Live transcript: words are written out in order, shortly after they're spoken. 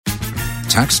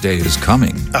Tax day is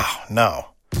coming. Oh, no.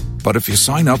 But if you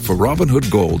sign up for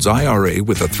Robinhood Gold's IRA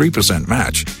with a 3%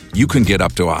 match, you can get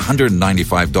up to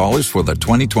 $195 for the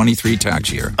 2023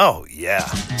 tax year. Oh, yeah.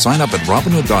 Sign up at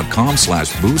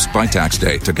Robinhood.com/boost by tax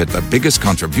day to get the biggest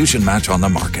contribution match on the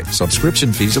market.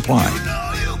 Subscription fees apply.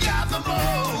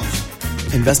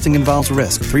 Investing involves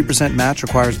risk. 3% match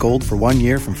requires gold for 1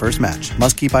 year from first match.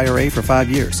 Must keep IRA for 5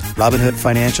 years. Robinhood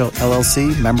Financial,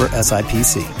 LLC, member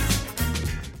SIPC.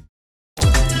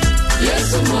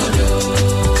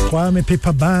 Kwame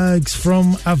paper bags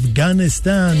from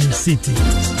Afghanistan City.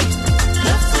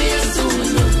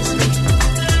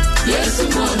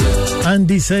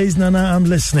 Andy says, Nana, I'm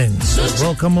listening.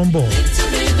 Welcome on board.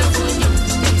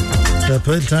 The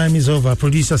playtime is over.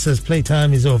 Producer says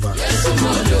playtime is over.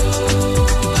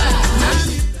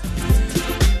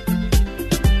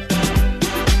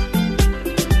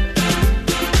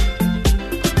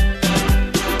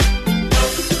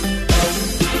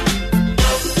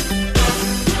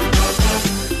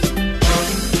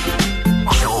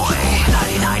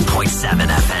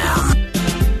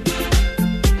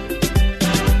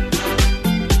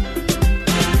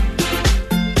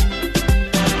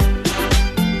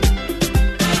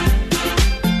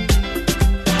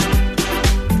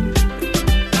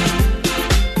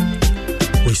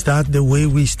 Start the way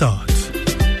we start.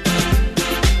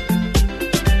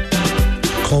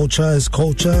 Culture is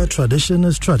culture, tradition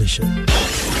is tradition.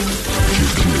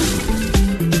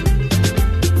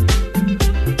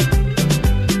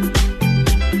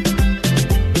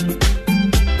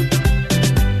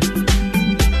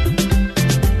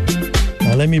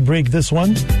 Now let me break this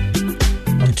one.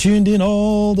 I'm tuned in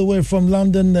all the way from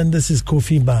London, and this is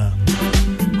Kofi Bam.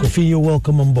 Kofi, you're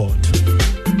welcome on board.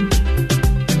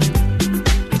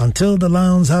 Until the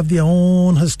lions have their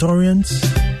own historians,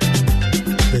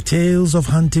 the tales of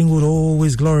hunting would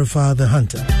always glorify the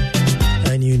hunter.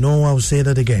 And you know I'll say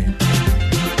that again.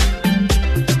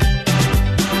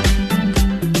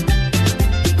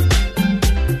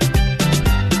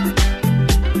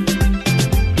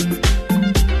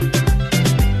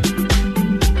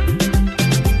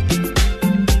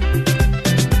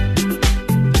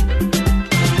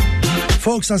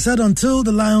 Folks, I said until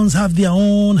the lions have their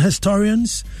own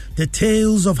historians, the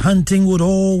tales of hunting would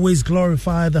always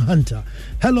glorify the hunter.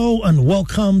 Hello and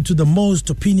welcome to the most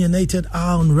opinionated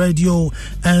hour on radio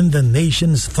and the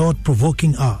nation's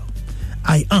thought-provoking hour.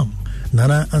 I am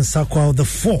Nana Ansakwa, the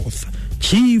fourth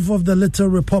Chief of the Little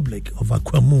Republic of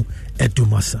Akwemu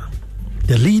Edumasa,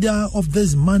 the leader of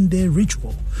this Monday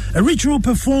ritual, a ritual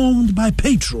performed by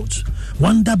patriots,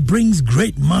 one that brings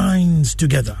great minds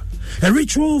together, a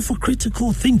ritual for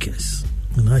critical thinkers.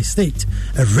 And I state,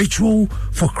 a ritual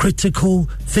for critical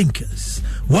thinkers.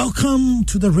 Welcome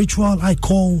to the ritual I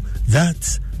call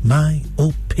That's My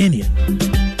Opinion.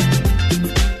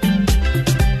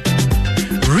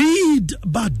 Read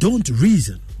but don't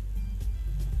reason.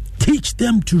 Teach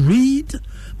them to read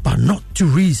but not to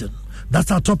reason.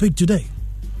 That's our topic today,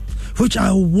 which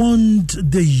I want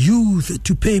the youth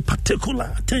to pay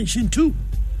particular attention to.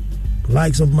 The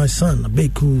likes of my son,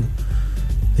 Abeku,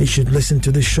 they should listen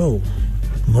to this show.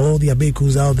 All the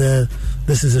Abekus out there,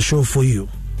 this is a show for you.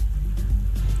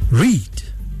 Read,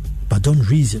 but don't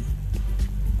reason.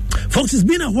 Folks, it's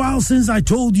been a while since I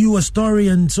told you a story,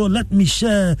 and so let me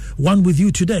share one with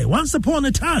you today. Once upon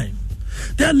a time,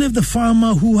 there lived a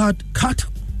farmer who had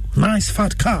cattle, nice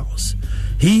fat cows.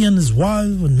 He and his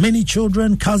wife and many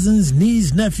children, cousins,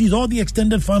 nieces, nephews, all the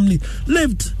extended family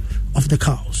lived off the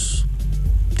cows.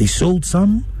 They sold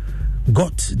some,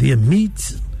 got their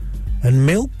meat and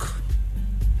milk,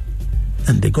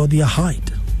 and they got their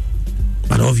hide.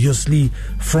 But obviously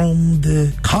from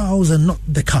the cows and not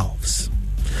the calves.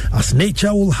 As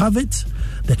nature will have it,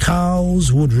 the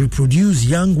cows would reproduce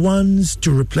young ones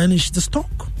to replenish the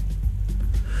stock.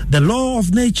 The law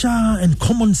of nature and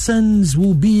common sense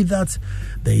will be that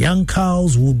the young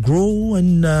cows will grow,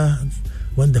 and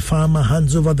when the farmer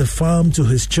hands over the farm to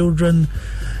his children,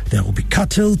 there will be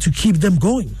cattle to keep them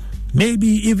going. Maybe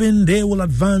even they will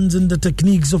advance in the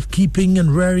techniques of keeping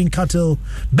and rearing cattle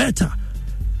better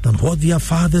than what their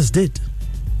fathers did.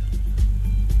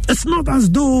 It's not as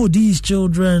though these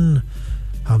children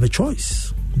have a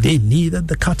choice. They needed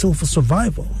the cattle for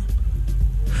survival.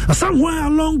 Somewhere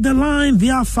along the line,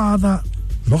 their father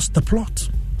lost the plot.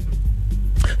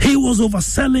 He was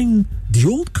overselling the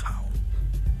old cow,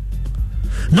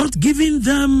 not giving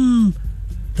them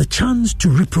the chance to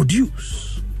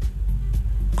reproduce,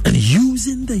 and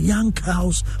using the young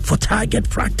cows for target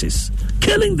practice,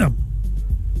 killing them.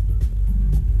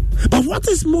 But what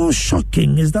is more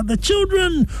shocking is that the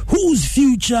children whose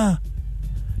future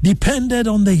depended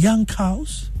on the young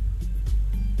cows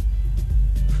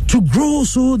to grow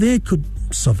so they could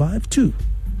survive too,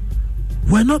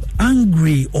 were not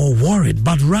angry or worried,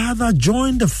 but rather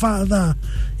joined the father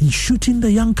in shooting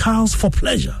the young cows for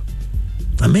pleasure.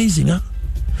 Amazing, huh?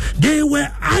 They were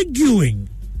arguing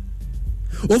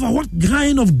over what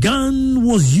kind of gun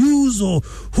was used or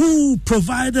who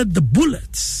provided the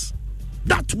bullets.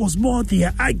 That was more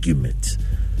their argument.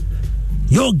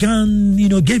 Your gun,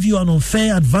 gave you an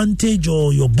unfair advantage,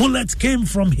 or your bullets came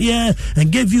from here and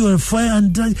gave you a fair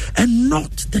and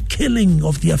not the killing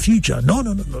of their future. No.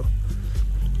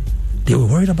 They were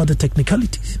worried about the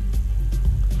technicalities.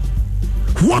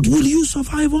 What will you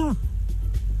survive on?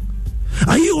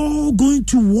 Are you all going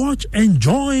to watch and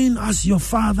join as your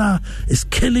father is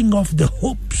killing off the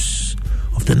hopes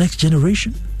of the next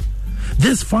generation?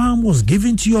 This farm was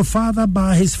given to your father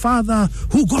by his father,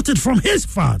 who got it from his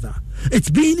father.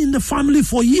 It's been in the family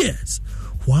for years.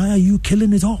 Why are you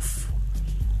killing it off,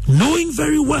 knowing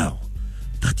very well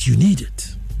that you need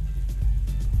it?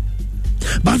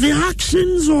 But the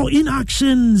actions or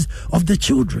inactions of the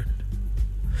children,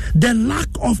 the lack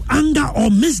of anger or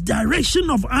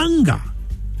misdirection of anger,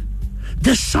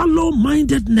 the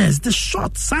shallow-mindedness, the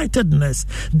short-sightedness,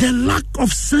 the lack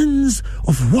of sense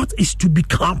of what is to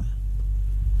become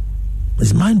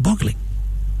is mind-boggling.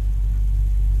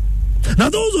 Now,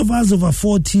 those of us over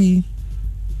 40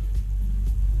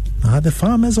 are the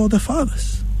farmers or the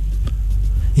fathers.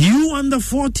 You under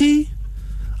 40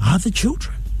 are the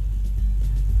children.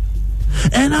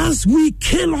 And as we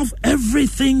kill off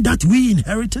everything that we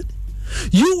inherited,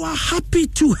 you are happy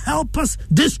to help us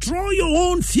destroy your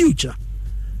own future.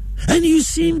 And you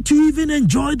seem to even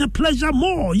enjoy the pleasure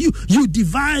more. You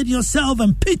divide yourself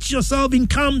and pitch yourself in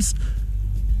camps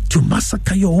to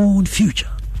massacre your own future.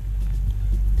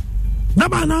 Now,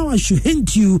 by now, I should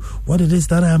hint you what it is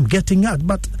that I am getting at,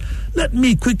 but let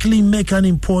me quickly make an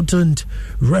important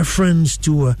reference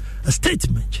to a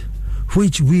statement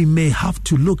which we may have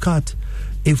to look at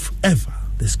if ever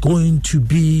there's going to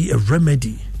be a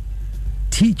remedy.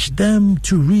 Teach them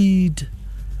to read,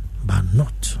 but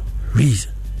not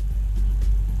reason.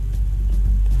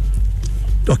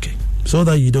 Okay, so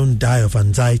that you don't die of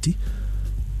anxiety,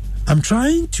 I'm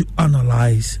trying to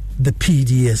analyze the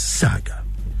PDS saga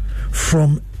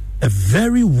from a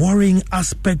very worrying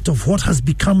aspect of what has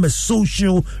become a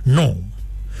social norm.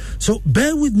 So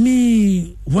bear with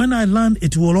me. When I land,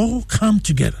 it will all come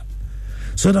together,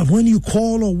 so that when you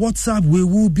call or WhatsApp, we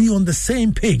will be on the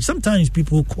same page. Sometimes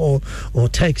people call or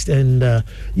text and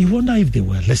you wonder if they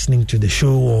were listening to the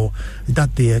show or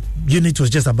that their unit was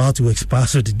just about to expire,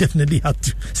 so they definitely had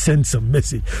to send some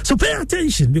message. So pay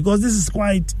attention, because this is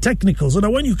quite technical, so that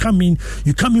when you come in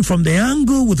from the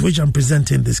angle with which I'm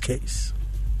presenting this case.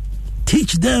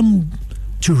 Teach them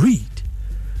to read,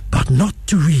 but not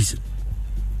to reason.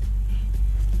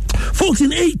 Folks,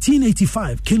 in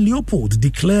 1885, King Leopold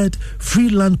declared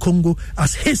Freeland Congo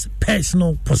as his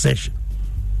personal possession.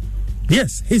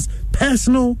 Yes, his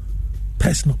personal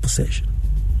possession.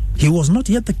 He was not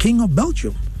yet the king of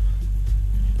Belgium.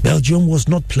 Belgium was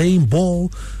not playing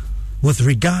ball with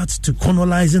regards to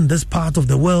colonizing this part of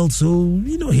the world, so,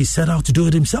 he set out to do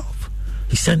it himself.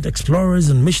 He sent explorers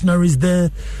and missionaries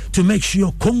there to make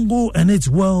sure Congo and its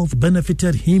wealth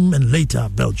benefited him and later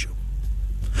Belgium.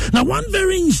 Now, one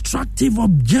very instructive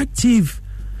objective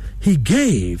he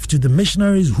gave to the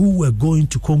missionaries who were going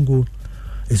to Congo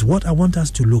is what I want us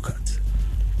to look at.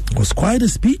 It was quite a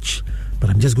speech, but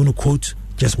I'm just going to quote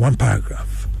just one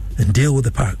paragraph and deal with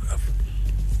the paragraph.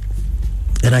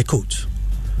 And I quote,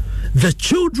 "The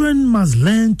children must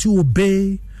learn to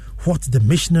obey what the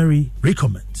missionary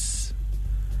recommends,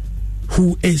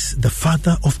 who is the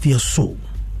father of their soul.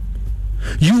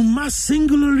 You must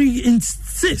singularly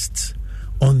insist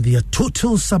on their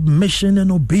total submission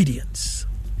and obedience.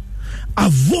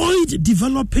 Avoid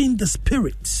developing the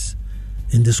spirits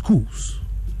in the schools.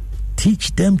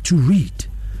 Teach them to read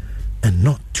and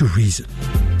not to reason."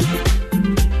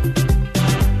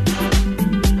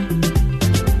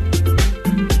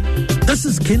 This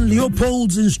is King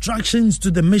Leopold's instructions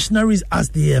to the missionaries as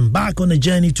they embark on a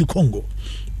journey to Congo.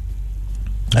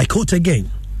 I quote again,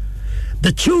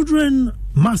 "The children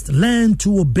must learn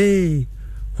to obey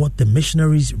what the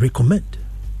missionaries recommend,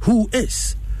 who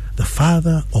is the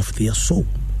father of their soul.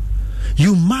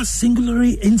 You must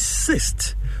singularly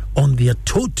insist on their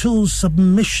total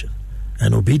submission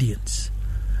and obedience.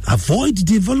 Avoid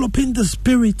developing the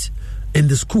spirit in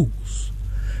the schools.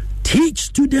 Teach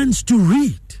students to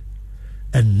read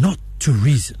and not to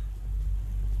reason."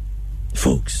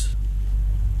 Folks,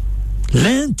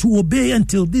 learn to obey.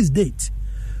 Until this date,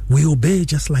 we obey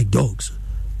just like dogs,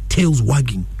 tails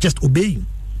wagging, just obeying.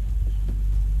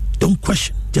 Don't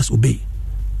question, just obey.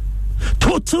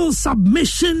 total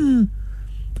submission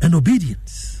and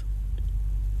obedience.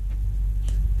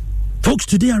 Folks,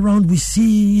 today around we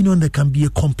see, there can be a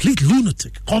complete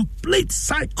lunatic, complete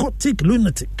psychotic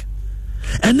lunatic,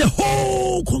 and the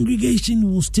whole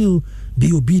congregation will still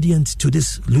be obedient to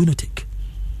this lunatic.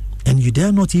 And you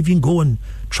dare not even go and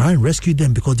try and rescue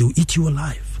them because they will eat you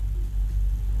alive.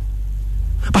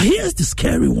 But here's the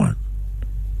scary one.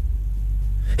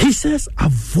 He says,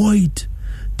 avoid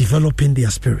developing their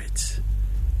spirits.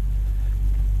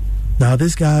 Now,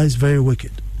 this guy is very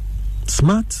wicked.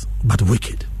 Smart, but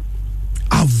wicked.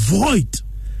 Avoid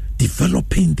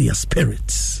developing their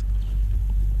spirits.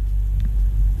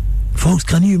 Folks,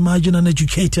 can you imagine an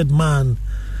educated man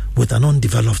with an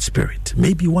undeveloped spirit?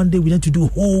 Maybe one day we need to do a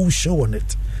whole show on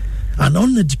it. An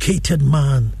educated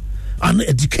man,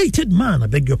 I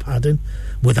beg your pardon,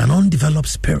 with an undeveloped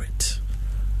spirit.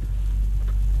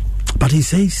 But he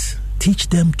says, teach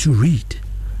them to read,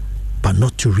 but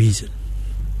not to reason.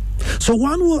 So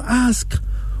one will ask,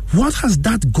 what has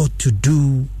that got to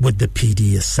do with the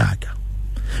PDS saga?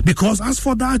 Because as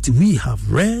for that, we have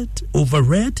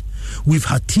overread, we've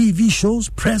had TV shows,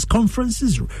 press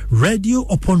conferences, radio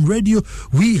upon radio.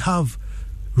 We have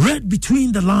read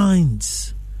between the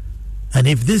lines. And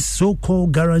if this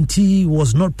so-called guarantee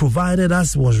was not provided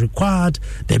as was required,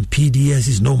 then PDS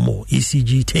is no more.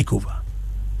 ECG takeover.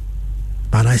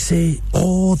 But I say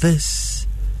all this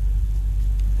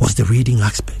was the reading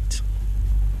aspect.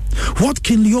 What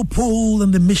King Leopold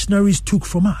and the missionaries took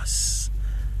from us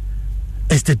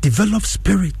is the developed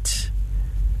spirit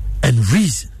and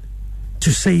reason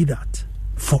to say that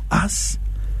for us,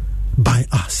 by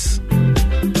us.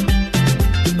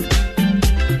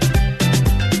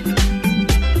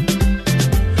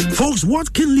 Folks,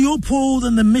 what King Leopold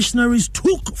and the missionaries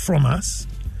took from us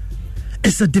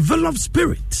is a developed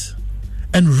spirit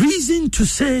and reason to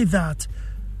say that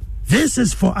this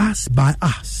is for us, by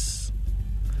us.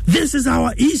 This is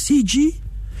our ECG,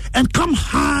 and come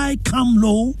high, come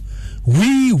low,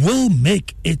 we will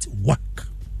make it work.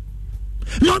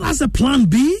 Not as a plan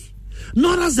B,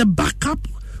 not as a backup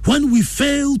when we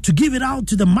fail to give it out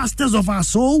to the masters of our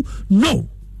soul, no.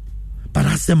 But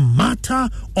as a matter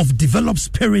of developed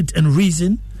spirit and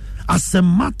reason, as a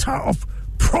matter of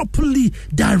properly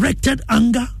directed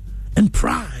anger and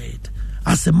pride,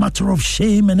 as a matter of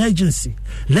shame and urgency,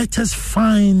 let us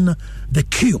find the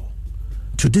cure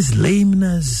to this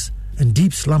lameness and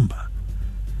deep slumber.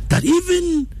 That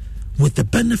even with the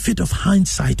benefit of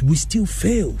hindsight, we still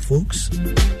fail, folks.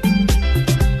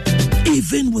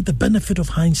 Even with the benefit of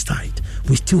hindsight,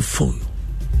 we still fail.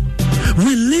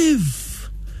 We live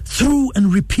through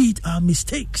and repeat our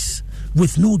mistakes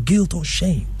with no guilt or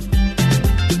shame.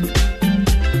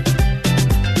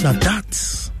 Now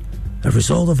that's a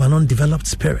result of an undeveloped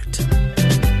spirit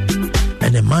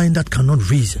and a mind that cannot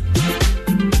reason.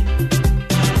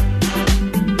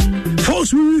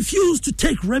 Folks, we refuse to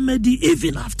take remedy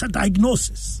even after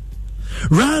diagnosis.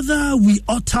 Rather, we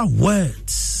utter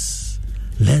words.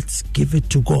 Let's give it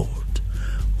to God.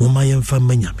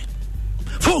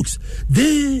 Folks,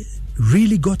 they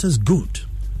really got us good.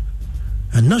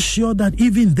 I'm not sure that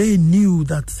even they knew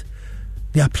that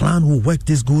their plan will work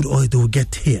this good or they will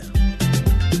get here.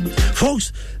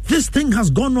 Folks, this thing has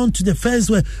gone on to the phase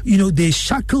where, they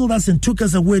shackled us and took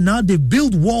us away. Now they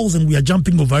build walls and we are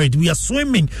jumping over it. We are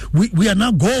swimming. We are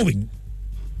now going.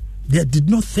 They did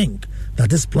not think that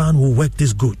this plan will work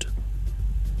this good.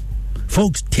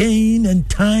 Folks, Tain and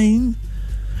Tyne,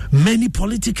 many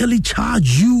politically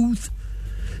charged youth,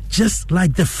 just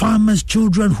like the farmers'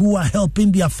 children who are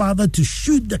helping their father to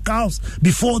shoot the cows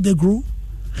before they grow,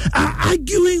 are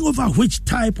arguing over which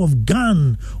type of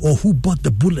gun or who bought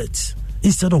the bullets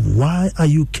instead of why are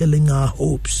you killing our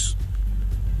hopes.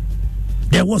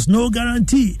 There was no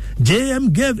guarantee.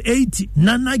 JM gave 80,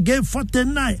 Nana gave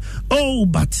 49. Oh,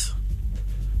 but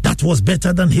that was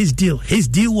better than his deal. His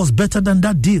deal was better than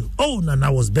that deal. Oh,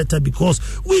 Nana was better because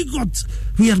we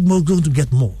are going to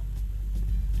get more.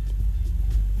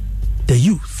 The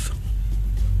youth,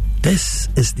 this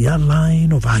is their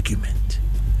line of argument.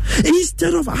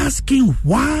 Instead of asking,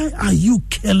 why are you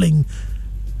killing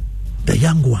the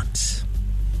young ones?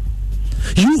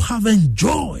 You have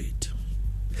enjoyed.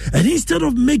 And instead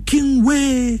of making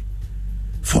way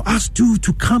for us to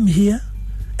come here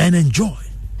and enjoy,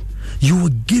 you were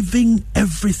giving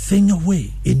everything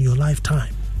away in your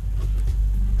lifetime.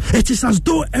 It is as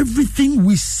though everything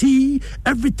we see,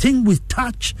 everything we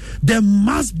touch, there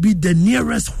must be the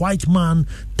nearest white man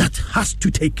that has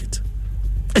to take it.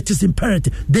 It is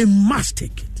imperative. They must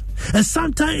take it. And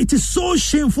sometimes it is so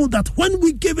shameful that when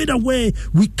we give it away,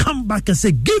 we come back and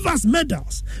say, give us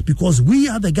medals, because we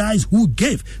are the guys who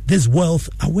gave this wealth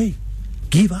away.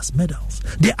 Give us medals.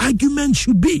 The argument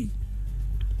should be,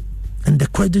 and the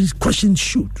question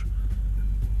should,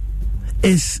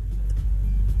 is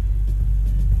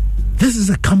this is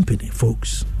a company,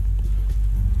 folks,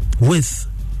 with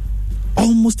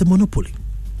almost a monopoly.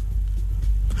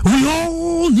 We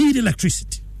all need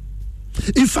electricity.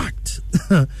 In fact,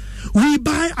 we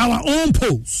buy our own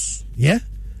poles. Yeah?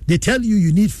 They tell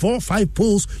you need 4 or 5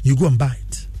 poles, you go and buy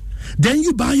it. Then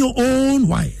you buy your own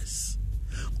wires.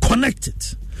 Connect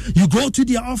it. You go to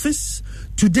the office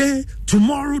today,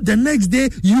 tomorrow, the next day,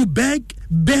 you beg,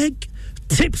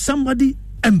 tip somebody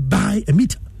and buy a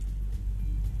meter.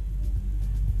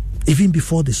 Even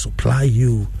before they supply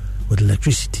you with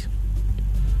electricity.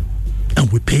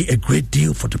 And we pay a great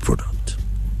deal for the product.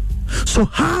 So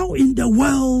how in the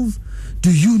world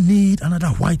do you need another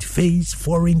white face,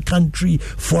 foreign country,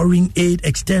 foreign aid,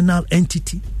 external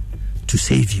entity to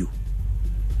save you?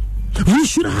 We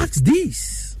should ask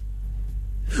this.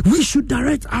 We should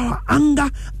direct our anger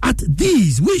at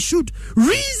these. We should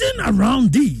reason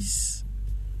around these.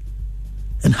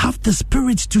 And have the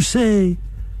spirit to say,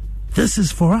 this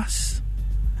is for us.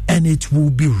 And it will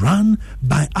be run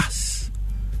by us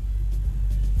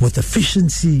with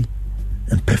efficiency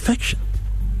and perfection.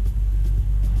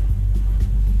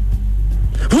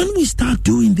 When we start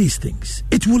doing these things,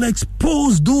 it will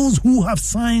expose those who have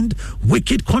signed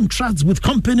wicked contracts with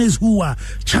companies who are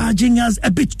charging us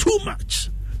a bit too much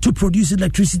to produce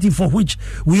electricity, for which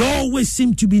we always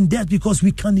seem to be in debt because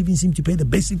we can't even seem to pay the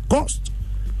basic cost.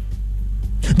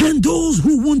 Then those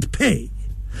who won't pay,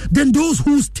 then those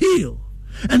who steal,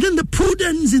 and then the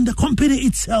prudence in the company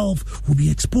itself will be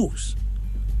exposed.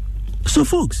 So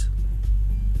folks,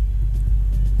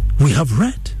 we have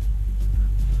read.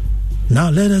 Now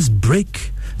let us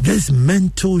break these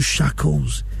mental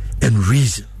shackles and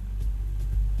reason.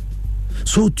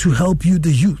 So to help you,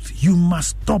 the youth, you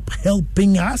must stop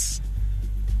helping us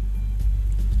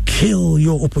kill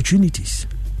your opportunities.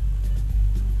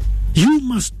 You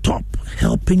must stop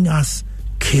helping us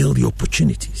kill the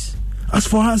opportunities. As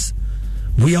for us,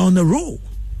 we are on a roll.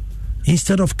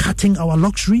 Instead of cutting our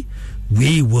luxury,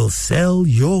 we will sell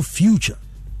your future.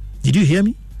 Did you hear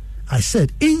me? I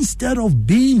said, instead of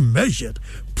being measured,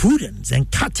 prudent, and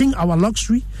cutting our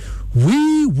luxury,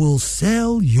 we will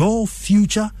sell your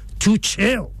future to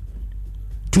chill,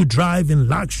 to drive in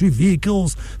luxury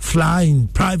vehicles, fly in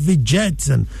private jets,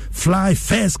 and fly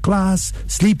first class,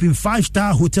 sleep in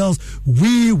 5-star hotels.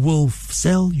 We will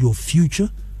sell your future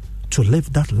to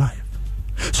live that life.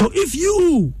 So if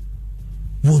you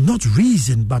will not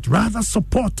reason, but rather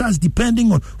support us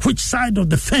depending on which side of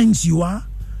the fence you are,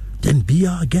 then be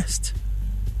our guest.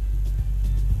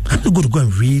 I'm not going to go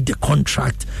and read the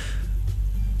contract,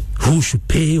 who should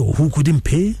pay or who couldn't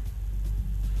pay.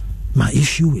 My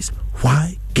issue is,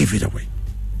 why give it away?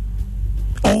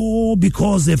 Or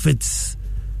because if it's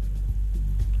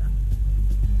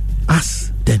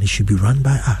us, then it should be run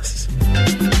by us.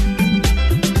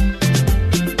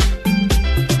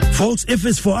 Folks, if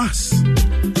it's for us,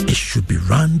 it should be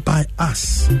run by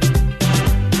us.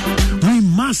 We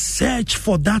must search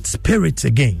for that spirit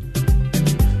again.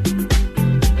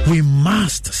 We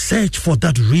must search for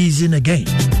that reason again.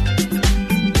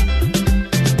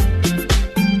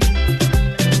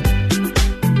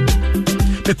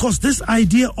 Because this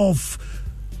idea of,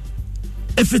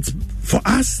 if it's for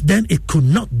us, then it could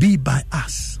not be by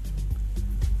us.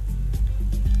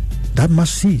 That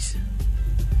must cease.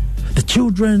 The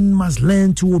children must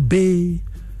learn to obey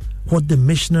what the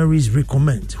missionaries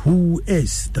recommend. Who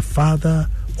is the father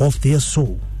of their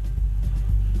soul?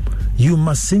 You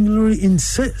must singularly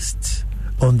insist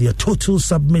on their total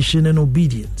submission and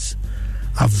obedience.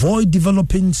 Avoid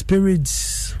developing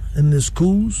spirits in the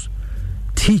schools.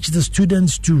 Teach the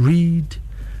students to read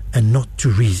and not to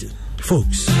reason.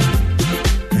 Folks,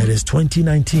 it is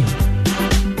 2019.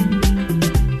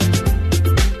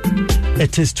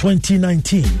 It is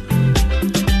 2019.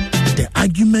 The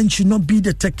argument should not be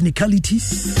the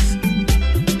technicalities.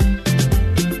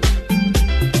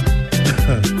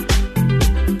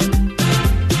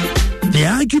 The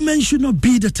argument should not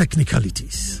be the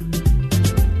technicalities.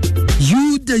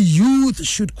 You, the youth,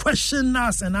 should question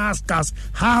us and ask us,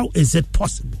 how is it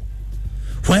possible?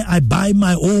 Where I buy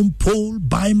my own pole,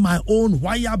 buy my own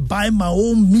wire, buy my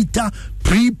own meter,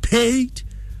 prepaid,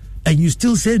 and you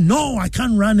still say, no, I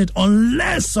can't run it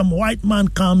unless some white man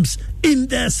comes in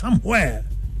there somewhere.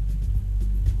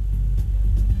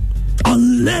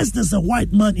 Unless there's a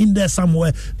white man in there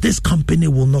somewhere, this company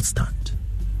will not stand.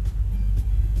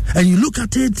 And you look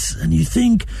at it and you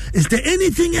think, is there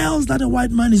anything else that a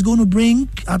white man is going to bring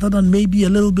other than maybe a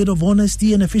little bit of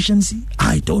honesty and efficiency?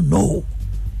 I don't know.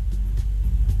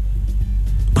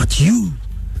 But you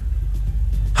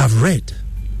have read.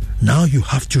 Now you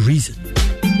have to reason.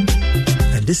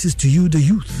 And this is to you, the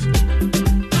youth.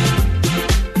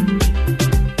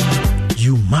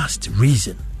 You must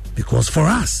reason. Because for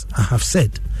us, I have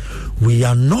said, we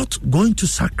are not going to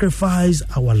sacrifice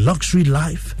our luxury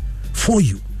life for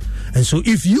you. And so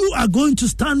if you are going to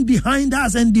stand behind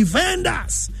us and defend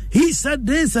us, he said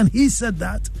this and he said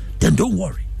that, then don't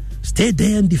worry. Stay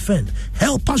there and defend.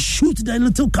 Help us shoot the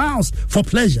little cows for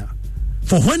pleasure.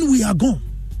 For when we are gone,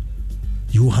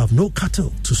 you have no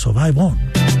cattle to survive on.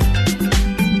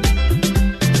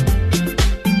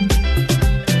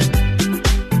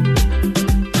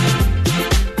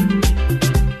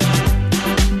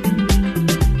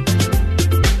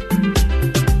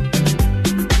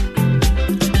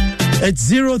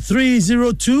 It's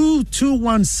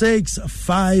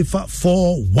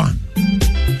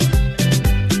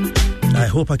 0302-216-541. I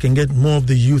hope I can get more of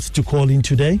the youth to call in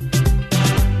today.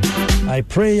 I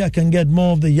pray I can get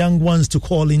more of the young ones to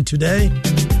call in today.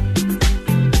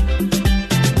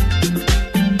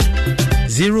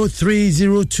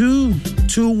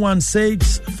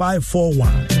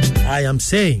 0302-216-541. I am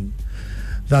saying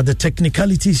that the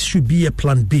technicalities should be a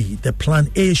plan B. The plan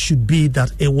A should be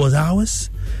that it was ours,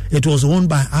 it was owned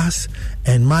by us,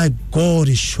 and my God,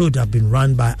 it should have been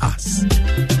run by us.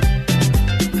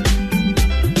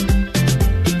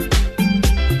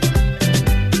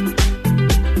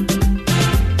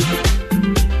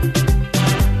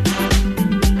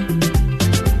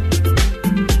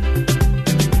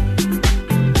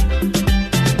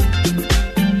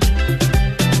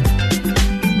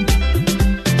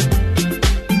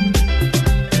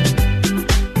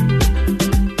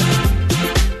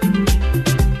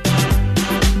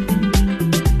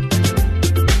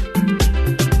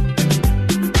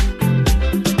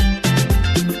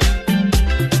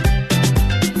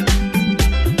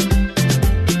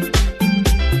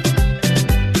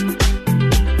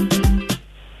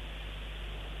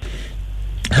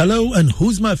 Hello, and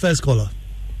who's my first caller?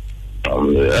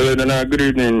 Hello, Nana. Good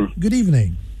evening. Good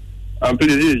evening.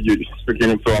 Please, this is Jude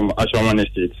speaking from Ashwaman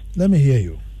Estate. Let me hear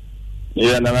you.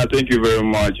 Yeah, Nana, thank you very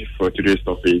much for today's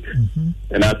topic. Mm-hmm.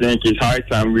 And I think it's high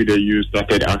time we you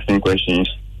started asking questions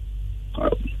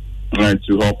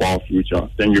to help our future.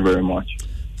 Thank you very much.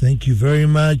 Thank you very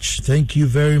much. Thank you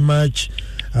very much.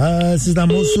 Since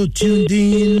I'm also tuned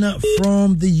in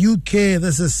from the UK,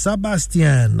 this is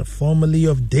Sebastian, formerly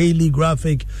of Daily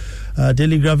Graphic.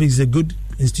 Daily Graphic is a good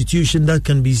institution that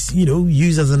can be,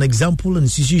 used as an example, an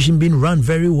institution being run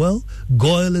very well.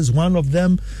 Goyle is one of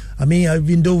them. I mean,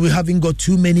 even though we haven't got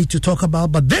too many to talk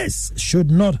about, but this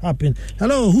should not happen.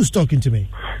 Hello, who's talking to me?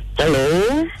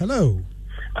 Hello. Hello.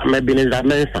 I'm Ebenezer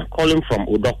Mensah, calling from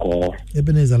Odoko.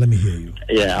 Ebenezer, let me hear you.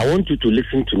 Yeah, I want you to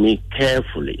listen to me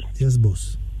carefully. Yes,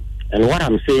 boss. And what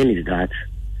I'm saying is that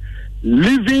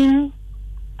living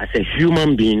as a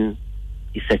human being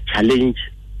is a challenge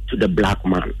to the black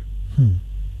man.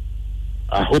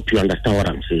 I hope you understand what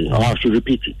I'm saying, or I should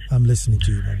repeat it. I'm listening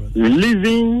to you, my brother.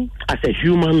 Living as a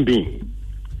human being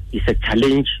is a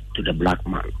challenge to the black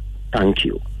man. Thank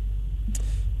you.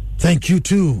 Thank you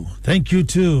too. Thank you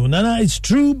too. Nana, it's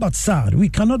true but sad. We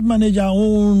cannot manage our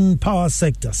own power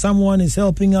sector. Someone is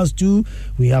helping us too.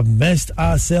 We have messed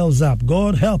ourselves up.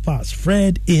 God help us.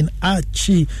 Fred in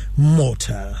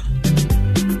Achimota.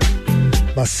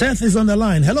 But Seth is on the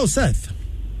line. Hello, Seth.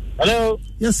 Hello.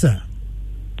 Yes, sir.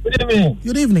 Good evening.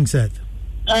 Good evening, Seth.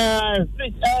 Please,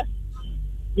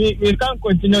 we can't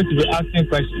continue to be asking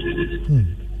questions.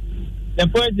 The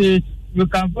point is, you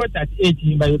can vote at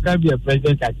 18, but you can't be a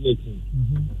president at 18.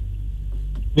 Mm-hmm.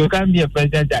 You can't be a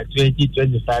president at 20,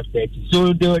 25, 30.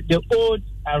 So the old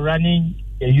are running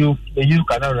the youth. The youth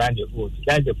cannot run the old.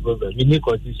 That's the problem. We need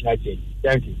constitutional change.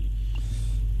 Thank you.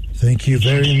 Thank you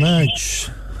very much.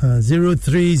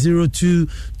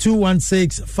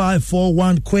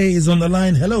 0302-216-541. Quay is on the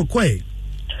line. Hello, Quay.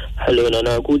 Hello,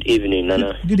 Nana. Good evening,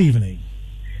 Nana. Good evening.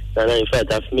 Nana, in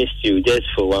fact, I've missed you just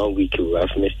for 1 week.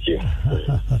 I've missed you.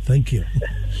 Thank you.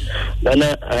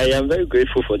 Nana, I am very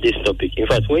grateful for this topic. In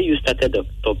fact, when you started the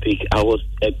topic, I was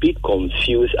a bit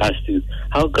confused as to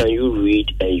how can you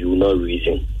read and you not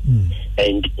reason.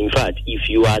 And in fact, if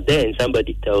you are there and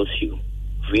somebody tells you,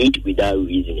 read without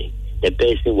reasoning, the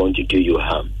person wants to do you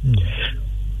harm.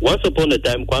 Once upon a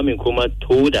time, Kwame Nkrumah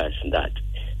told us that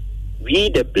we,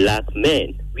 the black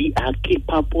men, we are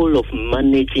capable of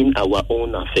managing our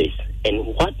own affairs. And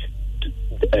what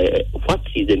what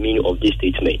is the meaning of this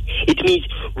statement? It means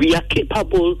we are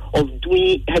capable of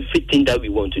doing everything that we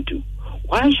want to do.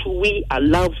 Why should we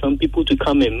allow some people to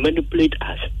come and manipulate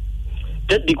us?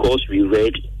 Just because we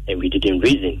read and we didn't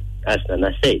reason, as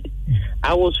Nana said.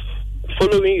 I was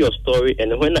following your story,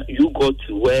 and when you got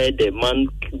to where the man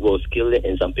was killed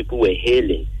and some people were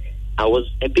hailing, I was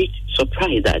a bit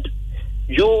surprised that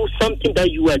something that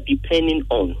you are depending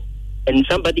on, and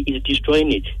somebody is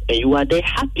destroying it, and you are there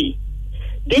happy.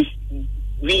 This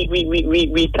we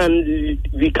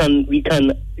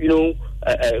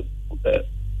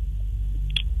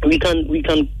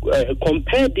can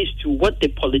compare this to what the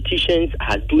politicians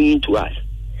are doing to us.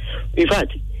 In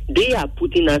fact, they are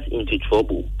putting us into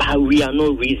trouble, but we are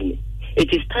not reasoning.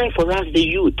 It is time for us, the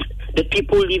youth, the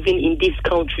people living in this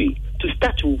country, to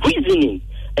start reasoning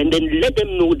and then let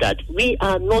them know that we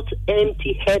are not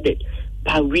empty-headed,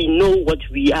 but we know what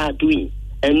we are doing.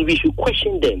 And we should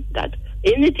question them that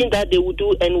anything that they will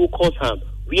do and will cause harm,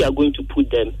 we are going to put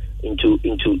them into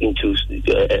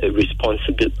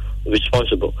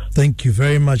responsible. Thank you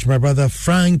very much, my brother.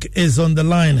 Frank is on the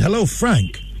line. Hello,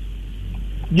 Frank.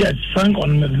 Yes, Frank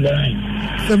on the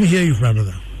line. Let me hear you, my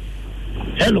brother.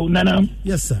 Hello, Nana.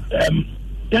 Yes, sir.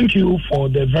 Thank you for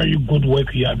the very good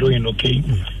work you are doing, okay?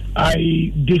 Yeah.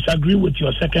 I disagree with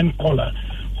your second caller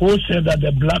who said that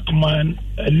the black man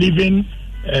living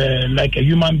like a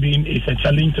human being is a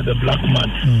challenge to the black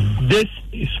man. This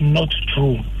is not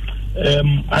true.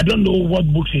 I don't know what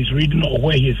books he's reading or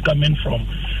where he's coming from.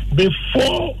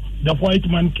 Before the white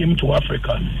man came to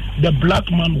Africa, the black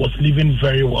man was living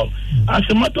very well. As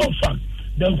a matter of fact,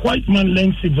 the white man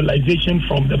learned civilization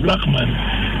from the black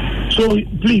man. So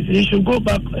please, he should go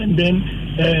back and then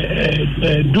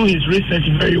do his research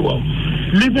very well.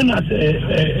 Living as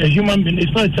a human being is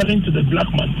not a challenge to the black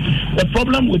man. The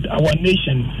problem with our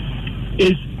nation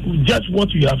is just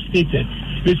what you have stated.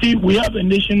 You see, we have a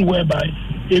nation whereby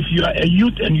if you are a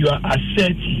youth and you are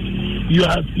assertive, you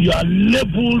are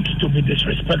labeled to be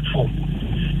disrespectful.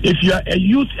 If you are a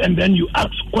youth and then you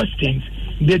ask questions,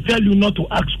 they tell you not to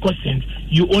ask questions.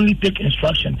 You only take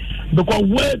instruction. Because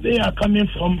where they are coming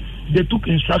from, they took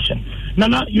instruction.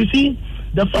 Now, you see,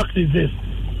 the fact is this.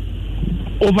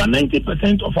 Over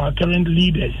 90% of our current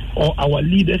leaders, or our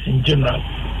leaders in general,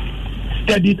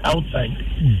 studied outside.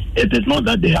 It is not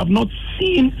that they have not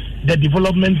seen the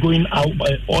development going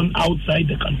on outside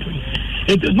the country.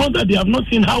 It is not that they have not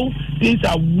seen how things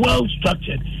are well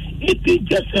structured. It is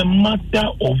just a matter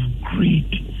of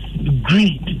greed.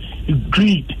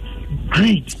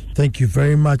 Thank you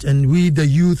very much. And we, the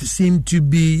youth, seem to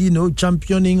be,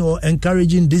 championing or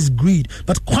encouraging this greed.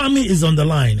 But Kwame is on the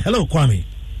line. Hello, Kwame.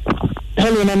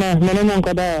 Hello, Nana.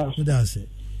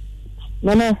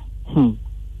 Nana,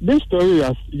 this story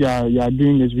you are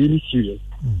doing is really serious.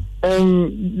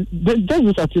 Just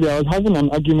this Saturday, I was having an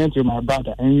argument with my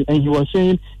brother, and he was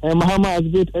saying Muhammad has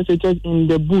built SHS in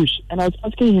the bush, and I was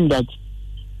asking him that,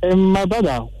 my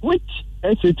brother, which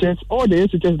SHS, all the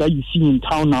SHS that you see in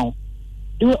town now,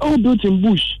 they were all built in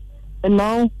bush, and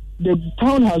now the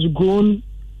town has grown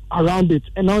around it,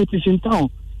 and now it is in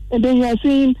town. And then you are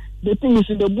saying the thing is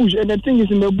in the bush, and the thing is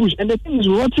in the bush, and the thing is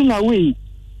rotting away,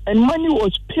 and money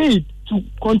was paid to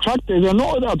contractors and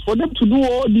all that for them to do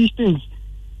all these things.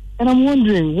 And I'm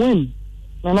wondering when,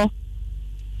 I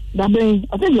think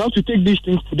you have to take these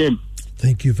things to them.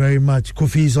 Thank you very much.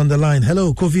 Kofi is on the line.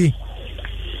 Hello, Kofi.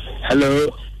 Hello.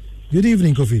 Good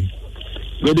evening, Kofi.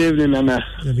 Good evening, Nana.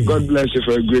 God bless you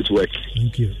for a great work.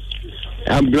 Thank you.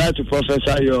 I'm glad to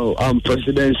prophesy your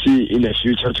presidency in the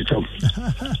future to come.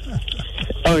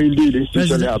 Oh, indeed, it's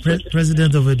usually happened.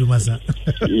 President of Edumasa.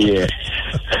 Yeah.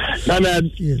 Nana,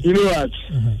 yes. You know what?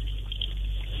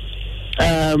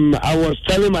 I was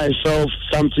telling myself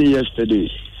something yesterday.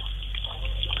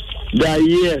 That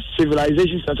yes,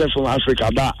 civilization started from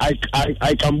Africa, but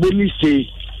I can boldly say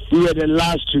we were the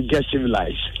last to get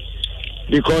civilized.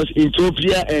 Because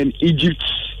Ethiopia and Egypt,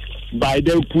 by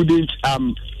then, couldn't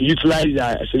utilize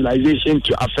their civilization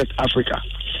to affect Africa.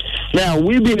 Now,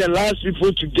 we've been the last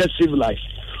people to get civilized.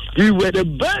 We were the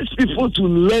best people to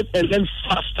learn and learn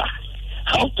faster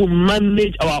how to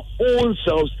manage our own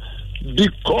selves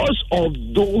because of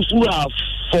those who are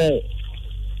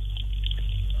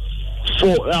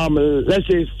let's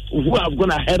say, who have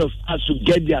gone ahead of us to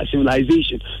get their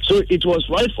civilization. So it was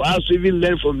right for us to even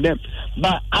learn from them.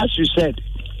 But as you said,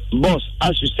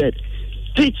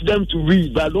 teach them to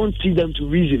read, but don't teach them to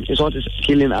reason. It's what is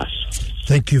killing us.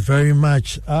 Thank you very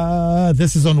much.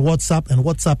 This is on WhatsApp, and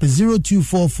WhatsApp is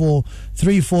 0244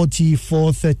 340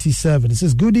 437. It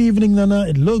says, good evening, Nana.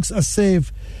 It looks as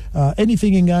if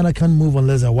anything in Ghana can't move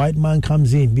unless a white man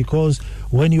comes in, because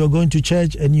when you are going to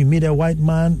church and you meet a white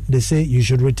man, they say you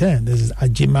should return. This is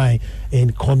Ajimai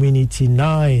in Community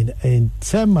 9 in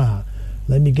Tema.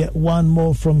 Let me get one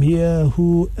more from here.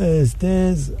 Who is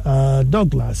this?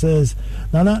 Douglas says,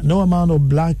 Nana, no amount of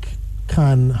black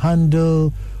can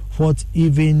handle what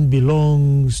even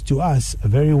belongs to us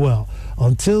very well.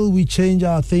 Until we change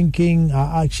our thinking,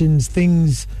 our actions,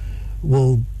 things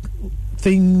will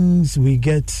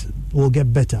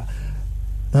get better.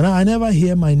 Nana, I never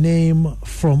hear my name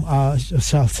from our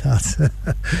shout out.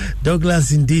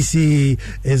 Douglas in DC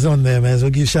is on there, man. So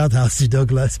give shout outs to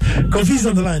Douglas. Kofi's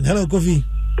on the line. Hello, Kofi.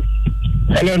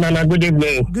 Hello, Nana. Good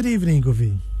evening. Good evening,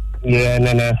 Kofi. Yeah,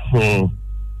 Nana.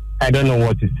 I don't know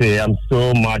what to say. I'm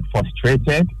so mad,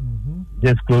 frustrated.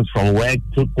 Just close from work.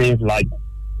 Took things like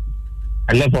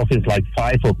I left office like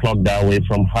 5 o'clock that way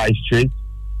from High Street.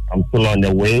 I'm still on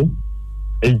the way.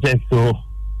 It's just so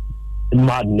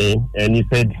maddening. And he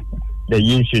said that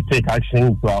you should take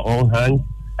action to our own hands.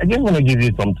 I just want to give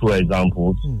you some 2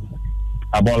 examples.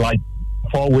 About like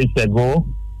 4 weeks ago,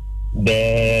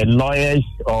 the lawyers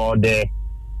or the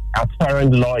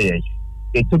aspirant lawyers,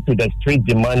 they took to the street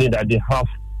demanding that they have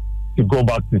to go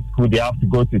back to school. They have to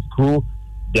go to school.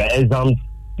 Their exams,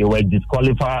 they were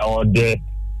disqualified or they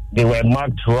were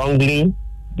marked wrongly.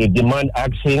 They demand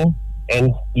action.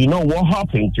 And you know what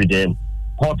happened to them?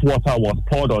 Hot water was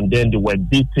poured on them. They were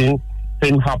beaten.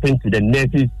 Same happened to the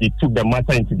nurses. They took the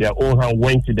matter into their own hand,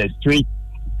 went to the street.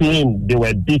 Same, they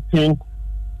were beaten.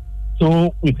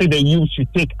 So we say the youth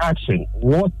should take action.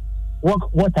 What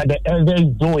are the elders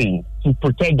doing to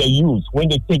protect the youth when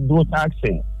they take those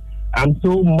actions? I'm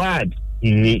so mad.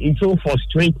 It's so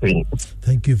frustrating.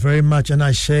 Thank you very much, and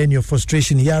I share in your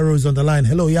frustration. Yaro is on the line.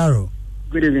 Hello, Yaro.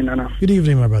 Good evening, Nana. Good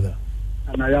evening, my brother.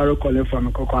 Nana, Yaro calling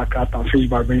from Cocoa Cat and Fish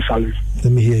Barbering Salute.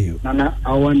 Let me hear you. Nana,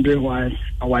 I wonder why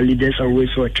our leaders always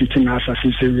were treating us as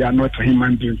if we are not a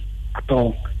human being at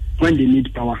all. When they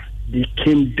need power, they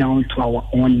came down to our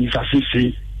own knees as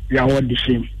if we are all the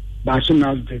same. But as soon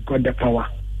as they got the power,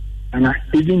 and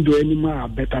even though any more are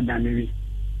better than me,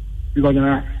 because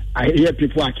I hear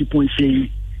people I keep on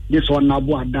saying this one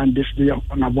Nabu had done this, this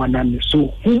one Nabu had done this. So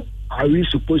who are we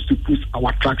supposed to put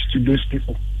our tracks to those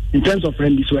people? In terms of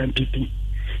NDC or MPP,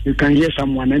 you can hear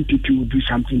someone MPP will do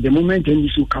something. The moment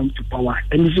NDC will come to power,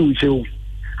 NDC will say, "Oh,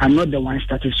 I'm not the one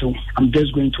started, so I'm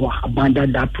just going to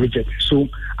abandon that project." So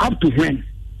up to when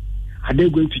are they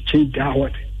going to change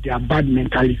their bad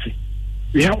mentality?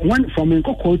 We have one from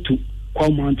Nkoko to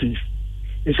Kwao Mountains.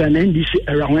 It's an NDC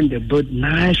era when they built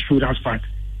nice road asphalt.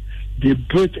 They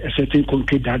built a certain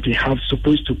concrete that they have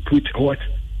supposed to put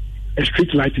a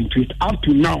street light into it. Up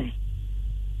to now,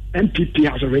 MPP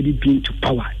has already been to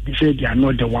power. They say they are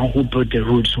not the one who built the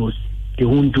road, so they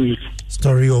won't do it.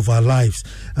 Story of our lives.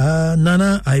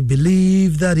 Nana, I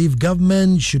believe that if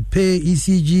government should pay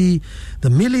ECG the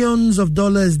millions of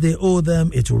dollars they owe them,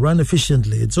 it will run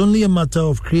efficiently. It's only a matter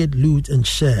of create, loot, and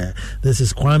share. This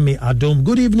is Kwame Adom.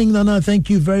 Good evening, Nana. Thank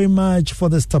you very much for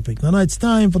this topic. Nana, it's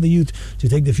time for the youth to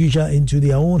take the future into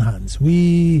their own hands.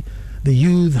 We, the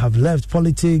youth, have left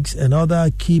politics and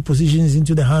other key positions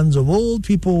into the hands of old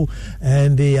people,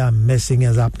 and they are messing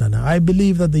us up, Nana. I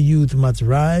believe that the youth must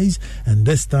rise, and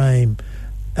this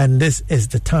is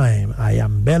the time. I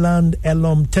am Beland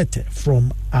Elom Tete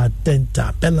from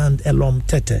Adenta. Beland Elom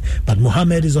Tete. But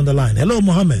Mohammed is on the line. Hello,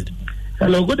 Mohammed.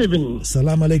 Hello, good evening.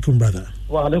 Salam alaikum, brother.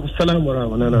 Wa alaikum salam wa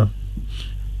rahmatullah.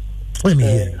 Let me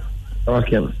hear you.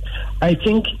 Okay. I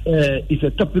think it's a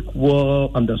topic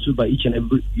well understood by each and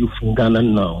every youth in Ghana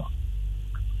now.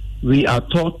 We are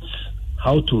taught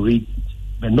how to read,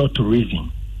 but not to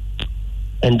reason.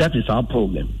 And that is our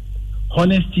problem.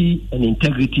 Honesty and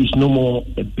integrity is no more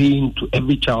a being to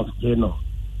every child's journal.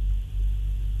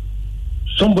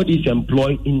 Somebody is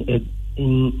employed in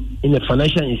a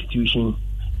financial institution,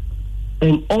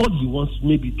 and all he wants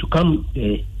maybe to come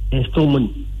there and steal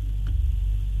money.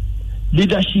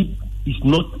 Leadership is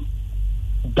not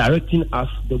directing us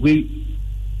the way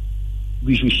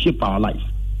we should shape our life.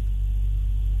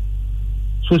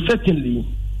 So certainly,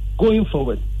 going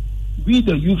forward, we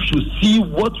the youth should see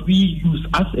what we use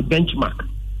as a benchmark.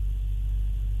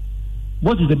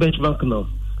 What is the benchmark now?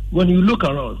 When you look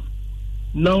around,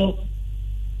 now,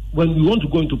 when we want to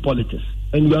go into politics,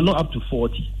 and you are not up to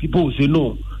 40, people will say,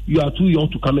 no, you are too young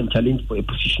to come and challenge for a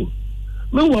position.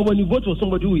 Meanwhile, when you vote for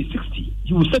somebody who is 60,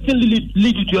 he will certainly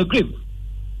lead you to your grave.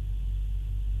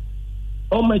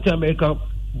 Almighty America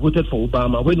voted for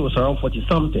Obama when he was around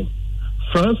 40-something.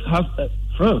 France has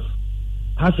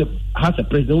a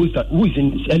president who is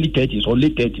in his early 30s or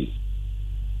late 30s.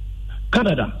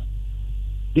 Canada,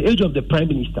 the age of the prime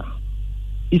minister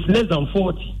is less than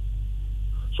 40.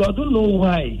 So I don't know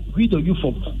why we, the youth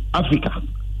of Africa,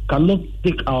 cannot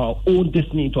take our own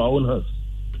destiny into our own hands.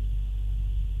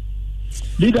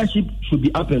 Leadership should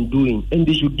be up and doing, and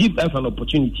they should give us an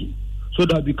opportunity so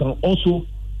that we can also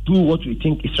do what we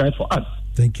think is right for us.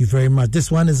 Thank you very much. This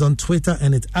one is on Twitter,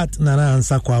 and it's at Nana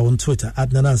Ansakwa on Twitter.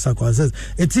 At Nana Ansakwa says,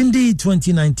 it's indeed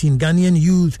 2019. Ghanaian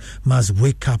youth must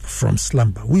wake up from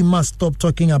slumber. We must stop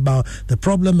talking about the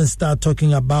problem and start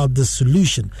talking about the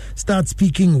solution. Start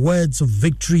speaking words of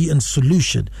victory and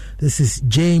solution. This is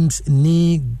James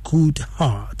Nee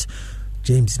Goodheart.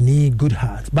 James Nee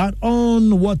Goodheart. But on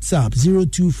WhatsApp,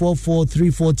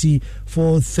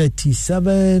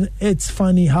 0244-340-437. It's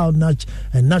funny how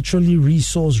a naturally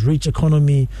resource-rich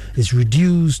economy is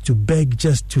reduced to beg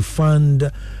just to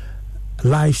fund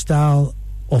lifestyle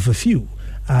of a few.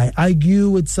 I argue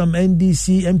with some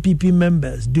NDC MPP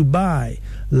members. Dubai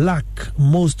lack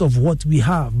most of what we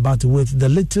have, but with the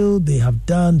little they have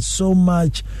done so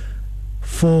much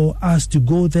for us to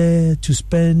go there to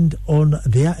spend on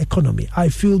their economy. I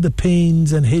feel the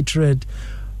pains and hatred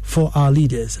for our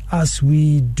leaders as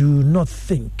we do not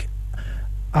think.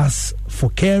 As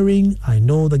for caring, I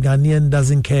know the Ghanaian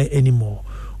doesn't care anymore,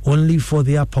 only for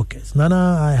their pockets.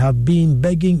 Nana, I have been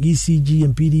begging ECG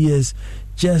and PDS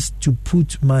just to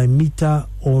put my meter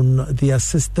on their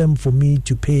system for me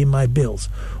to pay my bills.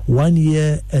 1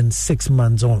 year and 6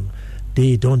 months on,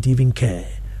 they don't even care.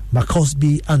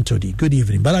 Makosby Anthony, good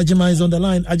evening. But Ajimai is on the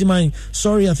line. Ajimai,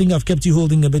 sorry, I think I've kept you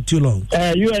holding a bit too long.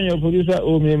 You and your producer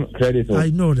owe me credit. I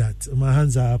know that. My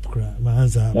hands are up. My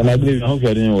hands are up. And I believe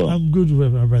you're doing well. I'm good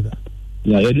with my brother.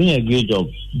 Yeah, you're doing a great job.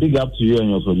 Big up to you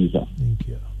and your producer. Thank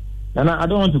you. And I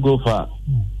don't want to go far.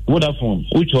 Vodafone,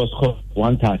 which was called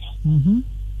One Touch.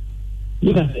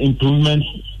 Look at the improvement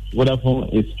Vodafone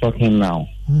is talking now.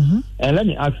 And let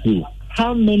me ask you,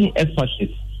 how many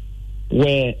expatriates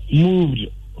were moved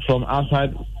from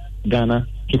outside Ghana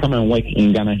to come and work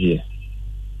in Ghana here?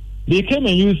 They came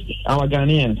and used our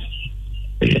Ghanaians,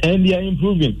 and they are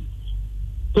improving.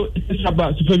 So it's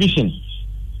about supervision.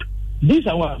 These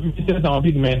are our visitors, our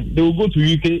big men. They will go to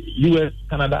UK, US,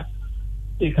 Canada.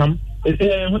 They come. They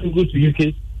say, when you go to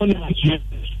UK, when you go to US,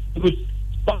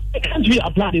 but can't we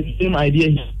apply the same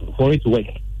idea for it to work?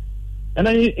 And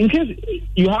then in case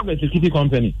you have a security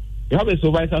company, you have a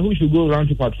supervisor who should go around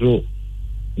to patrol.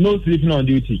 No sleeping on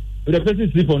duty. If the person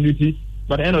sleep on duty,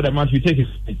 by the end of the month, you take his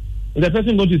pay. If the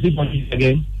person going to sleep on duty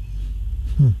again,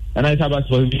 and it's about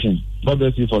supervision. God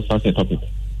bless you for such a topic.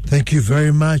 Thank you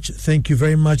very much. Thank you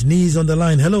very much. Nee is on the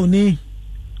line. Hello, Nee.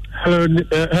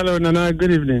 Hello, Nana.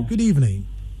 Good evening. Good evening.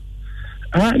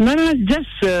 Nana, just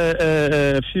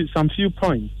some few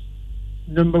points.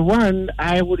 Number one,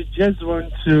 I would just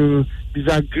want to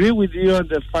disagree with you on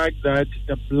the fact that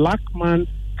the black man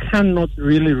cannot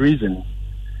really reason.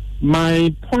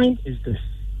 My point is this.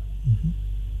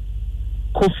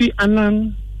 Kofi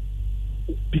Annan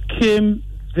became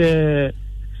the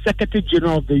Secretary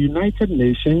General of the United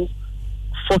Nations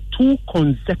for 2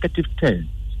 consecutive terms.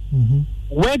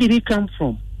 Where did he come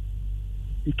from?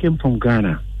 He came from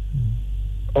Ghana.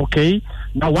 Okay?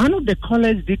 Now, one of the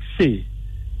callers did say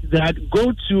that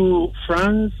go to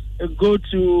France, go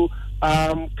to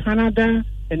Canada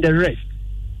and the rest,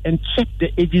 and check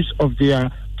the ages of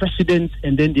their presidents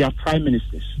and then their prime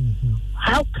ministers.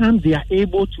 How come they are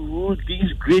able to rule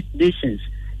these great nations?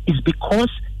 It's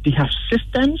because they have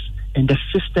systems and the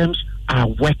systems are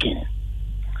working.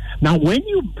 Now, when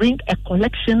you bring a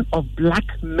collection of black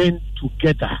men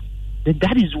together, then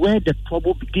that is where the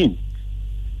trouble begins.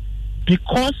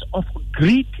 Because of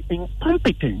great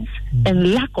incompetence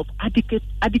and lack of adequate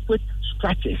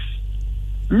structures.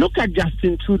 Look at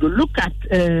Justin Trudeau. Look at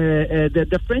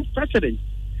the French president.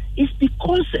 It's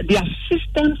because their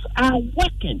systems are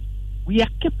working. We are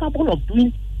capable of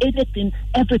doing anything,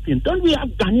 everything. Don't we have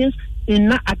Ghanaians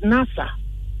at NASA?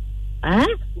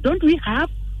 Don't we have?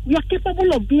 We are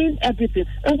capable of doing everything.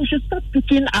 And we should start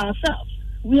picking ourselves.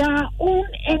 We are our own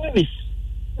enemies.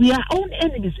 We are our own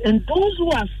enemies. And those who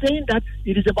are saying that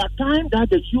it is about time that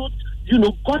the youth,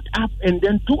 got up and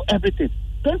then do everything.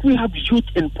 Don't we have youth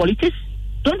in politics?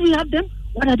 Don't we have them?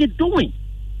 What are they doing?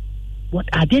 What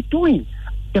are they doing?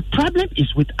 The problem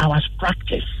is with our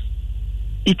structures.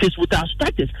 It is with our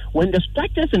structures. When the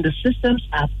structures and the systems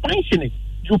are functioning,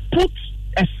 you put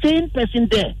a sane person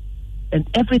there, and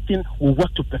everything will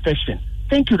work to perfection.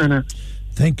 Thank you, Nana.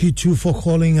 Thank you too for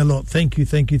calling a lot. Thank you.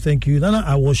 Nana,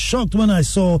 I was shocked when I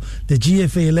saw the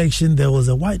GFA election. There was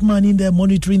a white man in there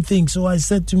monitoring things. So I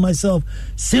said to myself,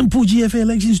 simple GFA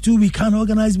elections too, we can't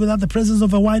organize without the presence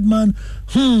of a white man.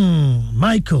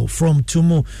 Michael from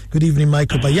Tumu. Good evening,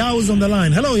 Michael. But Yao is on the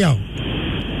line. Hello, Yao.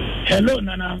 Hello,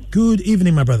 Nana. Good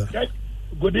evening, my brother.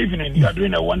 Good evening. You are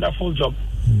doing a wonderful job.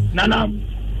 Nana,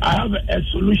 I have a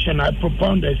solution. I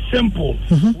propound a simple.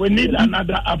 We need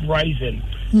another uprising.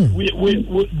 We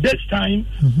this time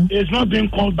it's not being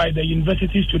called by the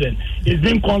university students. It's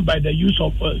being called by the youth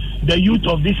of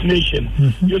this nation.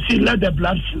 You see, let the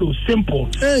blood flow. Simple.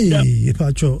 Hey,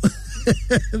 Pacho.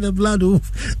 the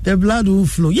blood will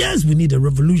flow. Yes, we need a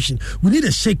revolution. We need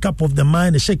a shake-up of the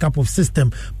mind, a shake-up of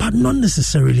system, but not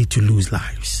necessarily to lose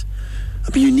lives. I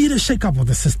mean, you need a shake-up of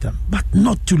the system, but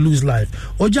not to lose life.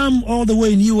 Ojam, all the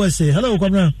way in USA. Hello,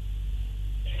 Kwabena.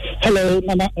 Hello,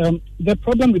 Nana. The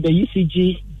problem with the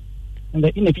ECG and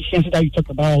the inefficiency that you talk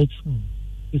about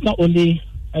is not only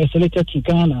isolated to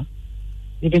Ghana.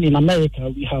 Even in America,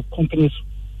 we have companies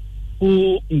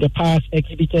who in the past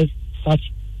exhibited such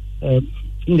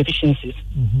inefficiencies.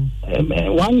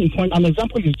 One point, an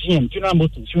example is GM, General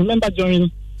Motors. You remember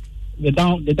during the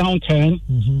downturn,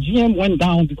 GM went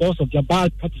down because of their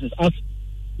bad practices, as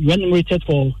you enumerated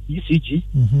for ECG.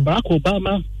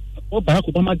 What Barack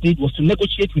Obama did was to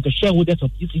negotiate with the shareholders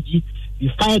of ECG. He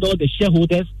fired all the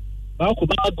shareholders. Barack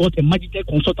Obama got a management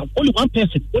consultant, only one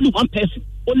person,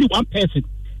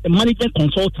 a management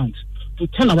consultant to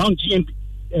turn around GM.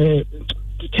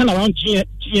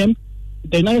 GM.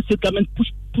 The United States government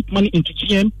put money into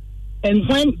GM, and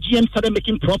when GM started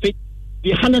making profit,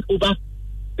 they handed over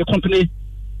the company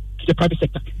to the private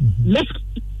sector. Let's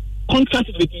contrast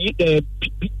it with the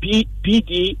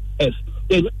PDS.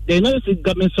 The United States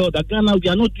government saw that Ghana, we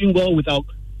are not doing well with our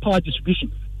power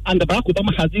distribution, and the Barack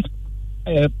Obama has this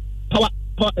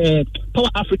Power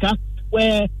Africa,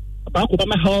 where Barack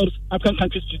Obama helps African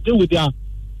countries to deal with their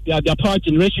power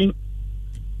generation.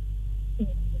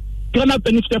 Ghana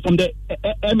benefited from the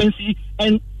MNC,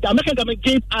 and the American government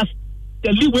gave us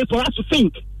the leeway for us to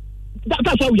think.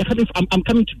 That's why we are coming. I'm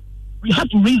coming to. We have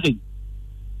to reason,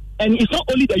 and it's not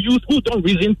only the youth who don't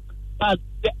reason, but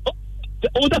the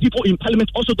older people in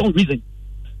Parliament also don't reason.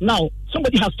 Now,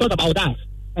 somebody has thought about that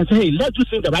and say, "Hey, let's do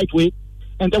things the right way,"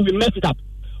 and then we mess it up.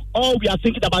 All we are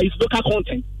thinking about is local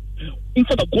content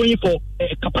instead of going for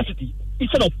capacity,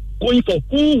 instead of going for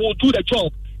who will do the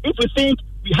job. If we think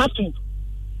we have to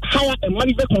hire a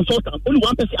management consultant, only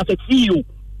one person as a CEO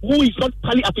who is not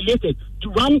partly affiliated to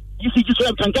run ECG so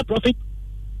that we can get profit,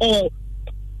 or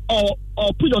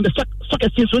put it on the stock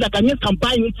exchange so that Ghanaians can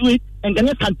buy into it and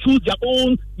Ghanaians can choose their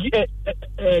own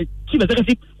chief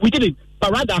executive. We didn't,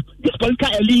 but rather this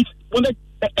political elite wanted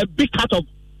a big cut of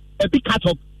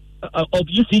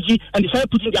ECG and decided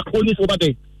putting their cronies over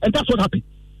there, and that's what happened.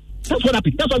 That's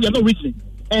why we are not reasoning.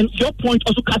 And your point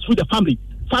also cuts through the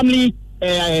family,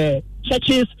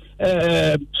 churches,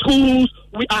 schools.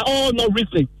 We are all not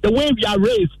reasoning. The way we are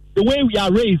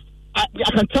raised, I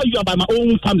can tell you about my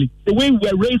own family. The way we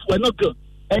were raised were not good.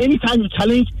 And anytime you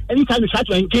challenge, anytime you try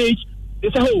to engage, they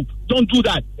say, "Oh, don't do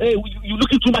that. Hey, you're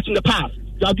looking too much in the past.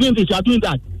 You are doing this, you are doing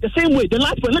that." The same way, the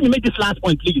last point, let me make this last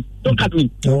point, please. Don't cut me.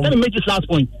 Let me make this last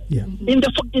point. Yeah. In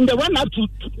the run-up to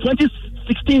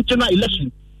 2016 general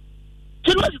election,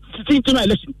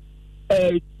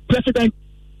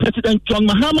 President John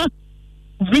Mahama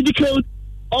ridiculed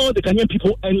all the Ghanaian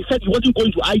people, and he said he wasn't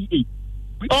going to IEA.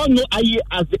 We all know IEA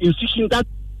as the institution that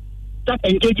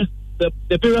engages the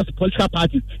various political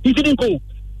parties. He didn't go,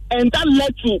 and that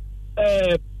led to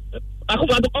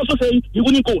Akufo-Addo also saying he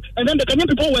wouldn't go. And then the Ghanaian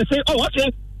people were saying, "Oh,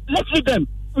 okay, let's leave them."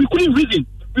 We couldn't reason.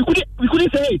 We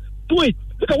couldn't say, "Hey, do it.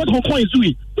 Look at what Hong Kong is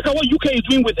doing. Look at what UK is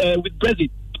doing with Brexit."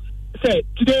 Say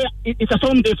today it's a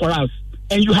solemn day for us,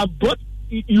 and you have brought.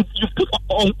 You've put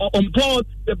on board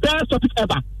the best topic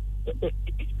ever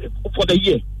for the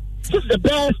year. This is the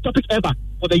best topic ever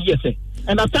for the year, sir.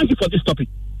 And I thank you for this topic.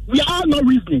 We are not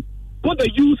reasoning. Both the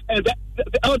youth and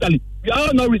the elderly, we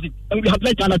are not reasoning, and we have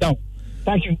let Ghana down.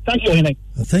 Thank you, Henry.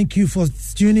 Thank you for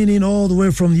tuning in all the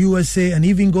way from USA and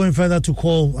even going further to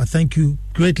call. I thank you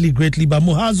greatly. But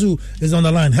Muhazu is on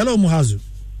the line. Hello, Muhazu.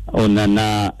 Oh,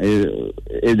 Nana,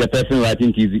 is the person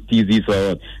writing TZ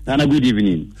for Nana, good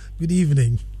evening. Good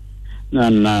evening.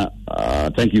 Nana,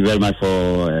 thank you very much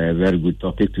for a very good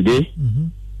topic today.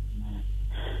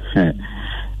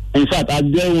 In fact, I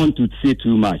don't want to say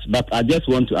too much, but I just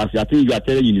want to ask you, I think you are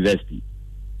Tele University.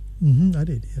 I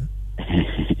did, yeah.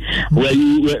 Were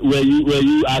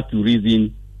you asked to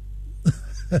reason?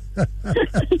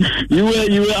 you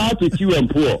were asked to chew and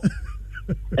pour.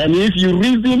 And if you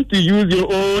reason to use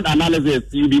your own analysis,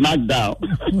 you'll be marked down.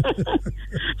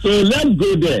 So let's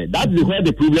go there. That's where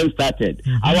the problem started.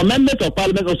 Our members of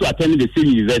parliament also attended the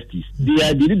same universities.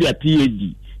 They did their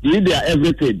PhD. They did their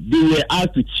everything. They were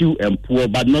asked to chew and pour,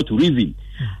 but not to reason.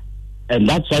 And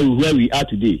that's where we are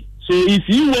today. So if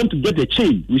you want to get a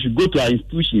change, we should go to our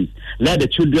institutions. Let the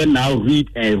children now read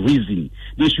and reason.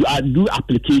 They should do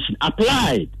application.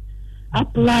 Apply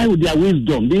with their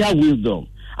wisdom. They have wisdom.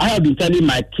 I have been telling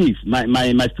my kids, my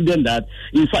students that,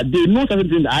 in fact, they know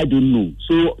something that I don't know.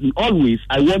 So always,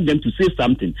 I want them to say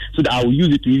something so that I will use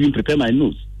it to even prepare my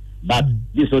notes. But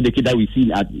this is not the kid that we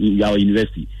see at our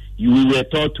university. We were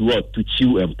taught to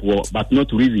chew and pour, but not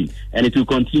to reason. And it will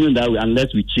continue that way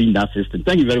unless we change that system.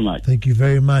 Thank you very much. Thank you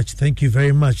very much. Thank you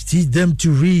very much. Teach them to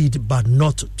read, but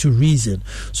not to reason.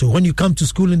 So when you come to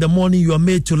school in the morning, you are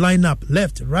made to line up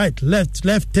left, right, left,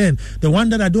 10. The one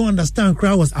that I don't understand,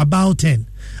 crowd, was about 10.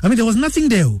 I mean, there was nothing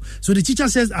there. So the teacher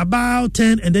says about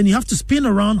 10, and then you have to spin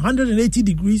around 180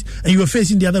 degrees, and you are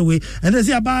facing the other way. And they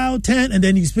say about 10, and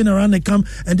then you spin around and come,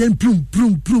 and then plum,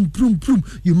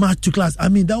 you march to class. I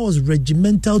mean, that was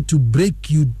regimental to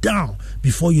break you down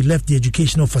before you left the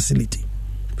educational facility.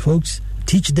 Folks,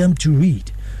 teach them to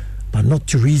read, but not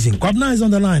to reason. Kwabna is on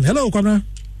the line. Hello, Kwabna.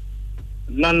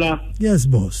 Nana. Yes,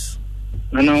 boss.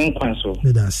 Nana Unkwanso.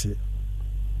 That's it.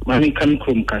 Mami kam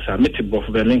krom kasa meti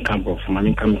bof be men kam bof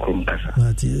mami kam krom kasa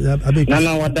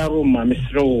nana wadaro ma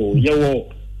misro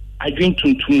yewo adwin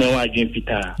tuntum na adwin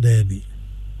fita debi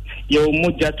yewo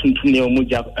moja tuntum na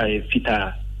moja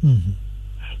fita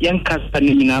yan kasa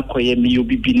ni mina koye mi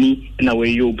obibini na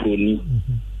we yo broni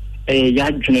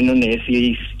ya dwene no na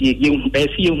esi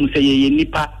hu se ye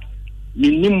nipa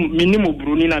minim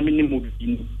broni na minim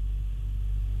obibini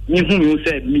mi hu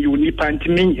se mi yo nipa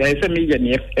ntimi se mi ye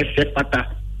ne efe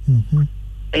pata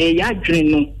ya dwene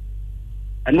no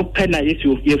ano pena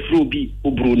yesu yefro bi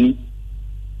obroni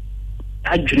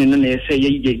adwene no na yese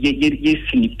ye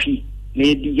sinipi na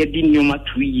yedi nyoma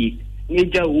tuye na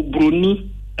ja obroni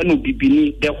ano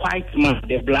bibini, the white man,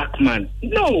 the black man.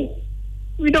 No,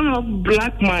 we don't have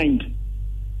black mind.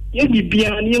 Ye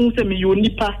bibia ni yuse mi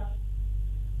yonipa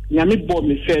nyame bo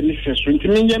me fe ni fe so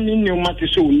ntimi nyame nyoma te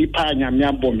so nipa nyame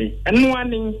abo me eno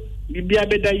ani bibia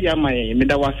beda yama ye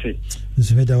meda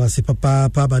wase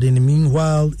papa but in the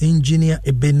meanwhile engineer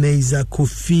Ebenezer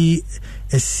Kofi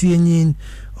Esienyin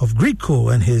of Greco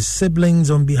and his siblings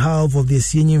on behalf of the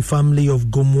Esienyin family of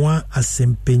Gomoa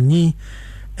Asempenyi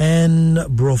and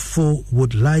Brofo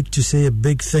would like to say a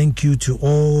big thank you to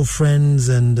all friends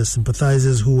and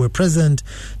sympathizers who were present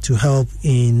to help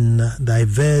in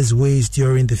diverse ways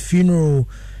during the funeral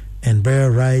and burial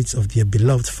rites of their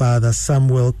beloved father,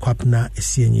 Samuel Kwabna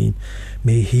Esienyin.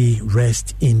 May he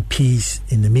rest in peace.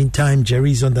 In the meantime,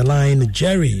 Jerry's on the line.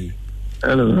 Jerry.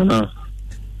 Hello, Nana.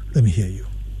 Let me hear you.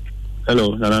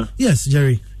 Hello, Nana. Yes,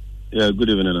 Jerry. Yeah, good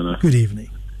evening, Nana. Good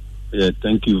evening. Yeah,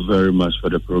 thank you very much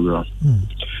for the program.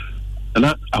 And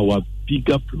our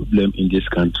bigger problem in this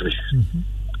country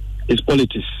is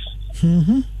politics.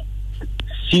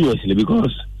 Seriously,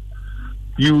 because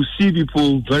you see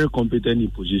people very competent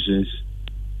in positions,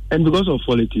 and because of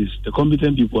politics, the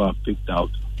competent people are picked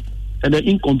out, and the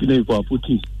incompetent people are put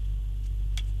in.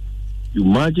 You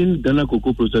imagine Ghana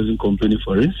Cocoa Processing Company,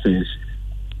 for instance,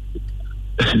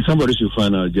 somebody should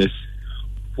find out just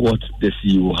what the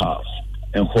CEO has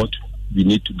and what we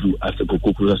need to do as a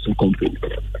cocoa processing company.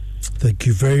 Thank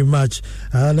you very much.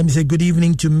 Let me say good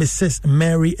evening to Mrs.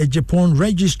 Mary Ejepon,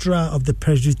 Registrar of the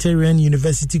Presbyterian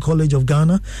University College of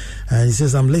Ghana. He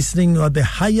says, I'm listening at the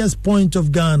highest point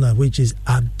of Ghana, which is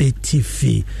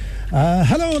Abetifi.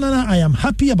 Hello, Nana. I am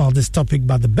happy about this topic,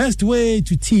 but the best way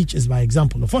to teach is by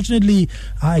example. Unfortunately,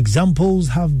 our examples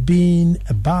have been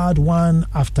a bad one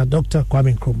after Dr.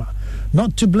 Kwame Nkrumah.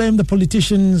 Not to blame the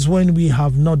politicians when we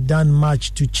have not done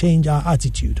much to change our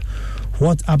attitude.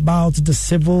 What about the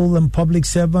civil and public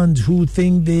servants who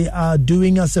think they are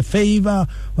doing us a favor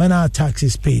when our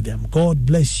taxes pay them? God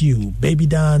bless you. Baby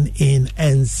Dan in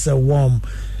Ensawam.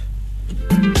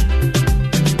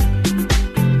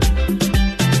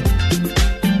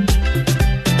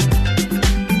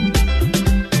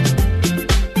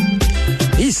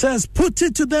 He says, put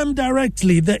it to them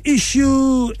directly. The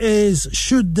issue is,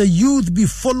 should the youth be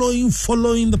following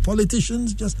the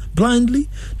politicians just blindly?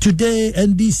 Today,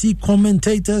 NDC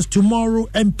commentators, tomorrow,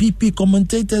 MPP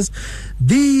commentators.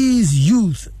 These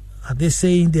youth, are they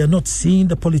saying they are not seeing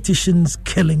the politicians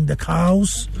killing the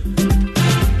cows?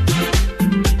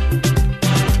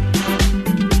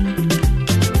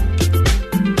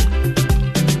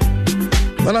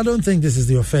 Well, I don't think this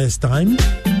is your first time.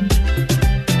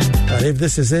 But if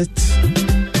this is it,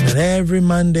 And every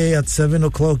Monday at 7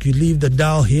 o'clock, you leave the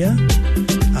dial here.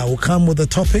 I will come with a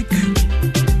topic.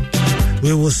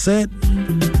 We will sit.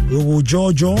 We will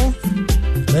jaw.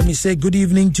 Let me say good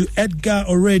evening to Edgar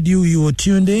Oredu. You are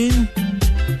tuned in.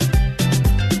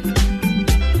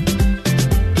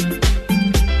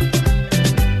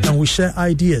 And we share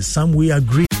ideas. Some we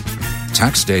agree.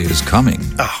 Tax day is coming.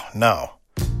 Oh, no.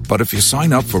 But if you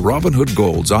sign up for Robinhood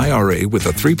Gold's IRA with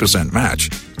a 3% match,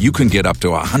 you can get up to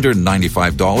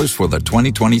 $195 for the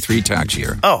 2023 tax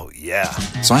year. Oh, yeah.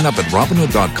 Sign up at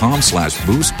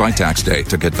Robinhood.com/boost by tax day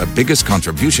to get the biggest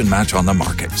contribution match on the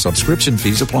market. Subscription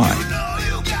fees apply.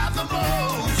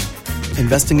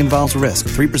 Investing involves risk.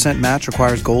 3% match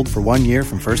requires gold for 1 year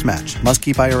from first match. Must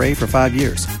keep IRA for 5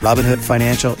 years. Robinhood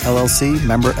Financial, LLC,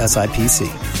 member SIPC.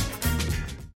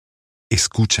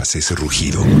 ¿Escuchas ese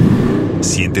rugido?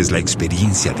 ¿Sientes la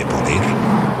experiencia de poder?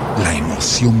 ¿La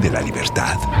emoción de la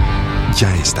libertad?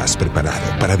 Ya estás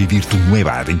preparado para vivir tu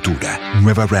nueva aventura.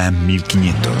 Nueva Ram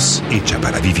 1500, hecha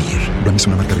para vivir. Ram es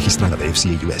una marca registrada de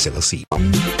FCA US LLC.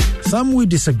 Some we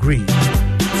disagree.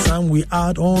 Some we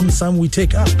add on, some we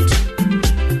take out.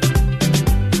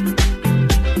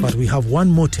 But we have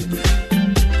one motive: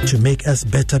 to make us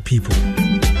better people.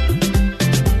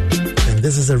 And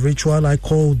this is a ritual I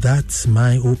call That's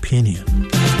My Opinion.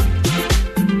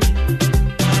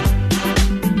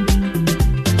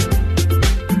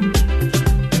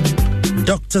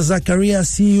 Dr. Zakaria,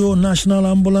 CEO, National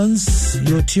Ambulance,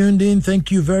 you're tuned in.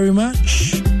 Thank you very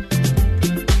much.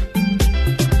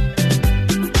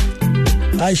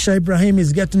 Aisha Ibrahim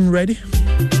is getting ready.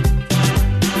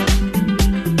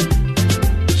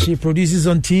 She produces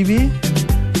on TV.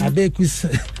 Abeku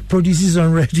produces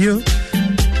on radio.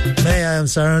 May I am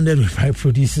surrounded with my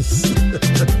producers.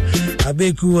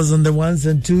 Abeku was on the ones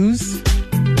and twos.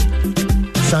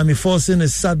 Sammy Forsen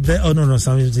is sat there. Oh, no,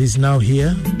 Sammy is now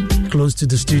here, close to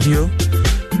the studio.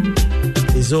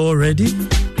 He's all ready.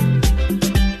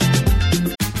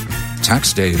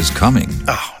 Tax day is coming.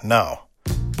 Oh, no.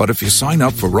 But if you sign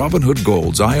up for Robinhood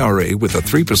Gold's IRA with a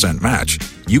 3% match,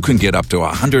 you can get up to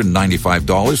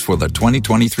 $195 for the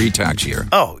 2023 tax year.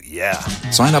 Oh, yeah.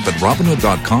 Sign up at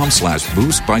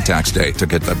Robinhood.com/boost by tax day to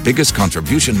get the biggest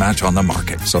contribution match on the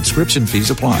market. Subscription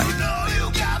fees apply.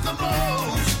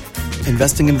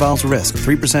 Investing involves risk.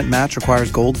 3% match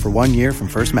requires gold for 1 year from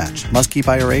first match. Must keep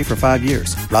IRA for 5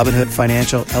 years. Robinhood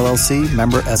Financial, LLC,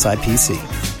 member SIPC.